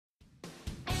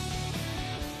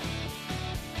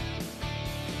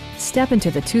step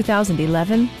into the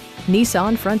 2011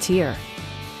 Nissan Frontier.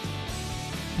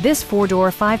 This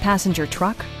four-door, five-passenger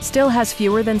truck still has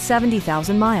fewer than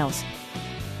 70,000 miles.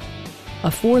 A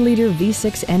 4-liter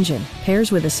V6 engine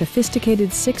pairs with a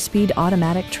sophisticated 6-speed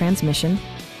automatic transmission,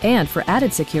 and for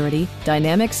added security,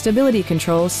 dynamic stability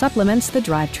control supplements the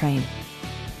drivetrain.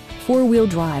 4-wheel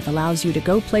drive allows you to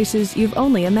go places you've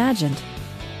only imagined.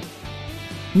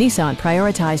 Nissan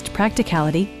prioritized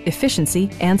practicality, efficiency,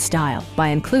 and style by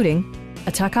including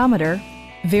a tachometer,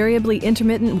 variably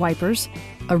intermittent wipers,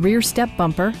 a rear step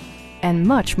bumper, and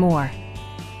much more.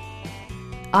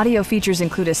 Audio features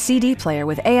include a CD player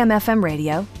with AM/FM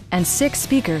radio and 6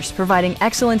 speakers providing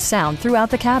excellent sound throughout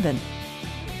the cabin.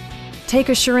 Take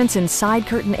assurance in side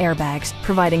curtain airbags,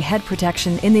 providing head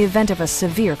protection in the event of a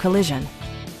severe collision.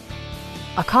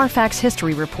 A Carfax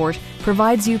history report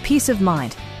provides you peace of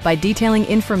mind by detailing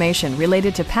information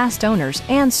related to past owners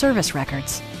and service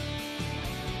records.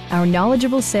 Our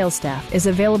knowledgeable sales staff is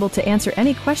available to answer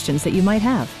any questions that you might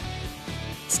have.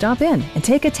 Stop in and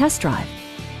take a test drive.